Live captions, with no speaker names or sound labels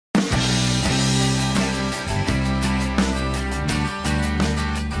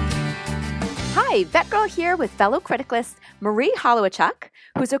Hi, VetGirl here with fellow criticalist Marie Holowaychuk,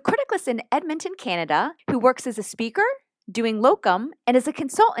 who's a criticalist in Edmonton, Canada, who works as a speaker, doing locum, and as a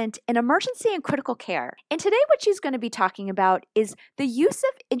consultant in emergency and critical care. And today what she's going to be talking about is the use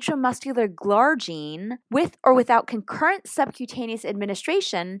of intramuscular glargine with or without concurrent subcutaneous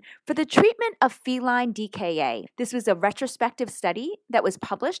administration for the treatment of feline DKA. This was a retrospective study that was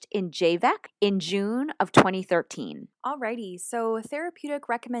published in JVEC in June of 2013. Alrighty, so therapeutic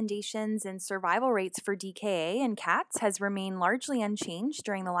recommendations and survival rates for DKA in cats has remained largely unchanged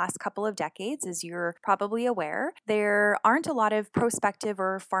during the last couple of decades, as you're probably aware. There aren't a lot of prospective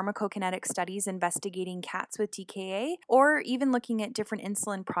or pharmacokinetic studies investigating cats with DKA, or even looking at different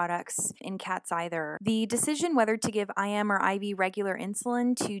insulin products in cats either. The decision whether to give IM or IV regular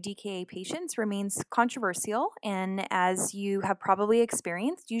insulin to DKA patients remains controversial, and as you have probably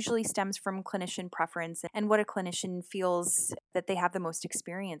experienced, usually stems from clinician preference and what a clinician feels that they have the most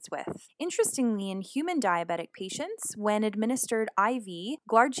experience with. Interestingly, in human diabetic patients, when administered IV,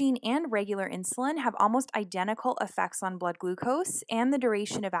 glargine and regular insulin have almost identical effects on blood glucose, and the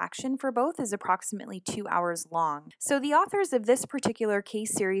duration of action for both is approximately 2 hours long. So the authors of this particular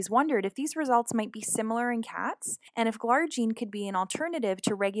case series wondered if these results might be similar in cats, and if glargine could be an alternative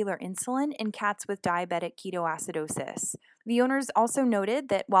to regular insulin in cats with diabetic ketoacidosis. The owners also noted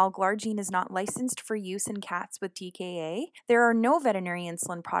that while glargine is not licensed for use in cats with DKA, there are no veterinary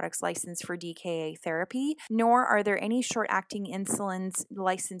insulin products licensed for DKA therapy, nor are there any short-acting insulins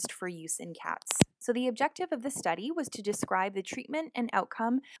licensed for use in cats. So the objective of the study was to describe the treatment and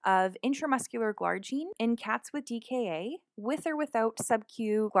outcome of intramuscular glargine in cats with DKA, with or without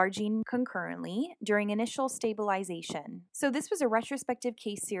sub-Q glargine concurrently during initial stabilization. So this was a retrospective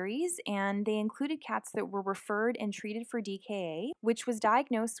case series, and they included cats that were referred and treated for DKA, which was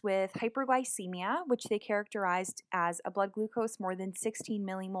diagnosed with hyperglycemia, which they characterized as a blood glucose more than 16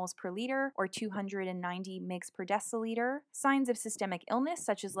 millimoles per liter or 290 mg per deciliter, signs of systemic illness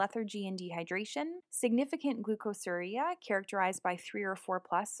such as lethargy and dehydration, significant glucosuria characterized by 3 or 4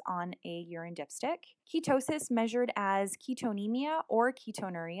 plus on a urine dipstick, ketosis measured as ketonemia or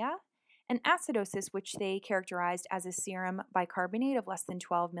ketonuria, and acidosis, which they characterized as a serum bicarbonate of less than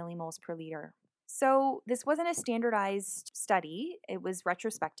 12 millimoles per liter. So this wasn't a standardized study, it was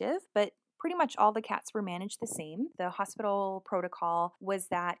retrospective, but pretty much all the cats were managed the same. The hospital protocol was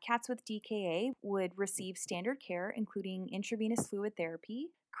that cats with DKA would receive standard care, including intravenous fluid therapy,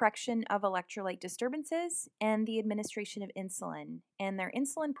 correction of electrolyte disturbances, and the administration of insulin. And their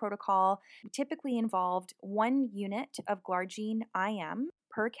insulin protocol typically involved 1 unit of glargine IM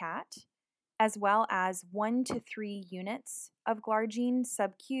per cat, as well as 1 to 3 units of glargine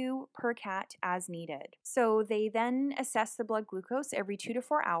sub-Q per cat as needed. So they then assessed the blood glucose every 2 to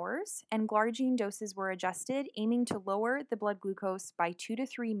 4 hours, and glargine doses were adjusted, aiming to lower the blood glucose by 2 to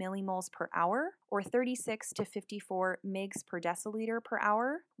 3 millimoles per hour, or 36 to 54 mg per deciliter per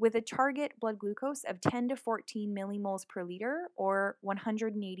hour, with a target blood glucose of 10 to 14 millimoles per liter, or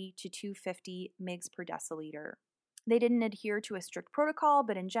 180 to 250 mg per deciliter. They didn't adhere to a strict protocol,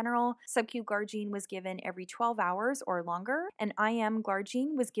 but in general, sub-Q glargine was given every 12 hours or longer, and IM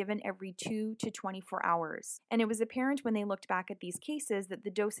glargine was given every 2 to 24 hours. And it was apparent when they looked back at these cases that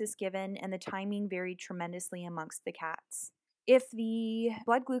the doses given and the timing varied tremendously amongst the cats. If the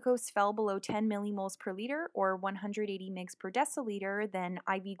blood glucose fell below 10 millimoles per liter or 180 mg per deciliter, then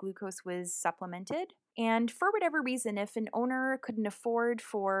IV glucose was supplemented. And for whatever reason, if an owner couldn't afford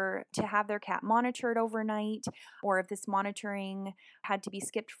to have their cat monitored overnight, or if this monitoring had to be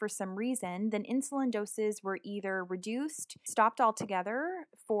skipped for some reason, then insulin doses were either reduced, stopped altogether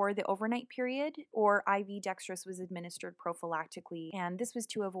for the overnight period, or IV dextrose was administered prophylactically, and this was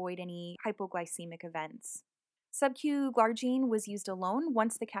to avoid any hypoglycemic events. Sub-Q glargine was used alone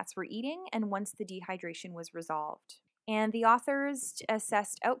once the cats were eating and once the dehydration was resolved. And the authors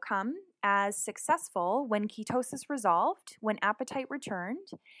assessed outcome as successful when ketosis resolved, when appetite returned,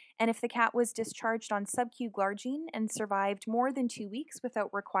 and if the cat was discharged on sub-Q glargine and survived more than 2 weeks without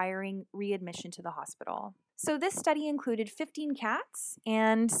requiring readmission to the hospital. So this study included 15 cats,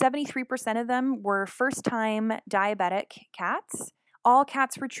 and 73% of them were first-time diabetic cats. All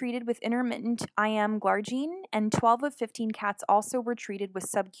cats were treated with intermittent IM glargine, and 12 of 15 cats also were treated with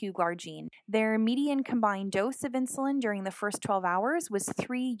sub-Q glargine. Their median combined dose of insulin during the first 12 hours was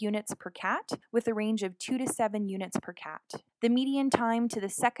 3 units per cat, with a range of 2 to 7 units per cat. The median time to the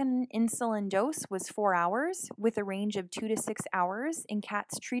second insulin dose was 4 hours, with a range of 2 to 6 hours in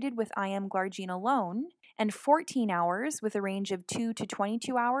cats treated with IM glargine alone, and 14 hours with a range of 2 to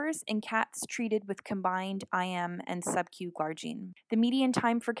 22 hours in cats treated with combined IM and sub-Q glargine. The median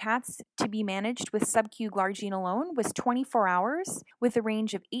time for cats to be managed with sub-Q glargine alone was 24 hours with a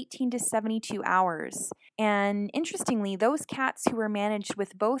range of 18 to 72 hours. And interestingly, those cats who were managed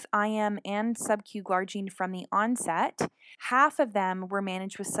with both IM and sub-Q glargine from the onset, half of them were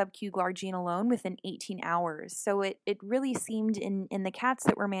managed with sub-Q glargine alone within 18 hours. So it really seemed in the cats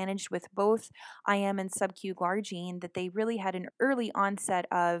that were managed with both IM and sub-Q glargine that they really had an early onset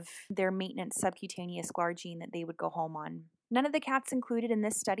of their maintenance subcutaneous glargine that they would go home on. None of the cats included in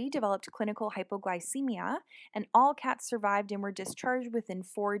this study developed clinical hypoglycemia, and all cats survived and were discharged within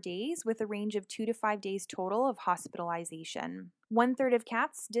 4 days, with a range of 2 to 5 days total of hospitalization. 1/3 of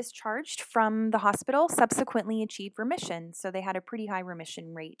cats discharged from the hospital subsequently achieved remission, so they had a pretty high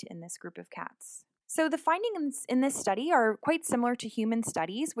remission rate in this group of cats. So the findings in this study are quite similar to human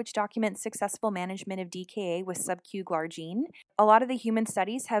studies, which document successful management of DKA with sub-Q glargine. A lot of the human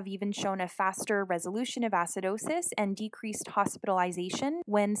studies have even shown a faster resolution of acidosis and decreased hospitalization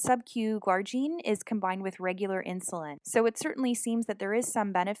when sub-Q glargine is combined with regular insulin. So it certainly seems that there is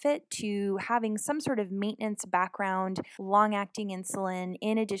some benefit to having some sort of maintenance background, long-acting insulin,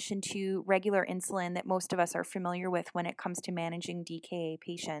 in addition to regular insulin that most of us are familiar with when it comes to managing DKA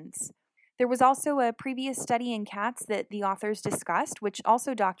patients. There was also a previous study in cats that the authors discussed, which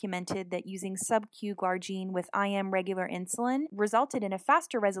also documented that using sub-Q glargine with IM regular insulin resulted in a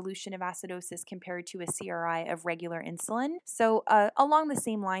faster resolution of acidosis compared to a CRI of regular insulin. So along the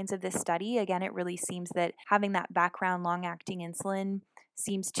same lines of this study, again, it really seems that having that background long-acting insulin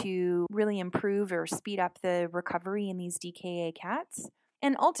seems to really improve or speed up the recovery in these DKA cats.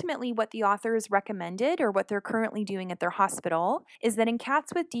 And ultimately, what the authors recommended, or what they're currently doing at their hospital, is that in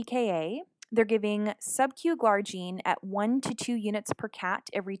cats with DKA, they're giving sub-Q glargine at 1 to 2 units per cat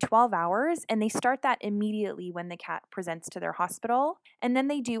every 12 hours, and they start that immediately when the cat presents to their hospital. And then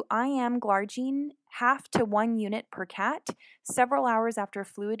they do IM glargine 0.5 to 1 unit per cat several hours after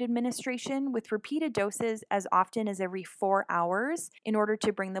fluid administration, with repeated doses as often as every 4 hours in order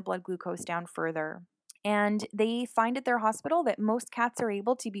to bring the blood glucose down further. And they find at their hospital that most cats are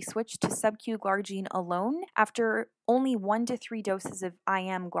able to be switched to sub-Q glargine alone after only 1 to 3 doses of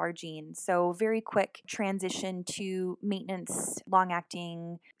IM glargine. So very quick transition to maintenance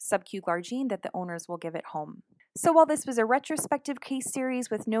long-acting sub-Q glargine that the owners will give at home. So while this was a retrospective case series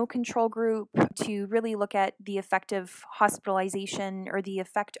with no control group to really look at the effect of hospitalization or the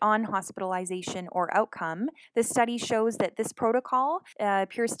effect on hospitalization or outcome, the study shows that this protocol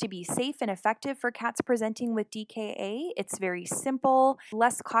appears to be safe and effective for cats presenting with DKA. It's very simple,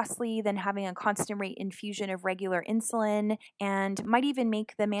 less costly than having a constant rate infusion of regular insulin, and might even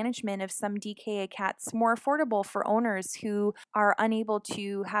make the management of some DKA cats more affordable for owners who are unable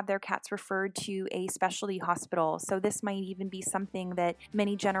to have their cats referred to a specialty hospital. So this might even be something that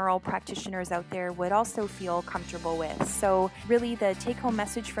many general practitioners out there would also feel comfortable with. So really the take-home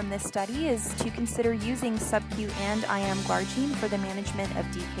message from this study is to consider using sub-Q and IM glargine for the management of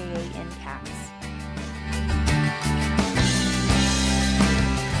DKA in cats.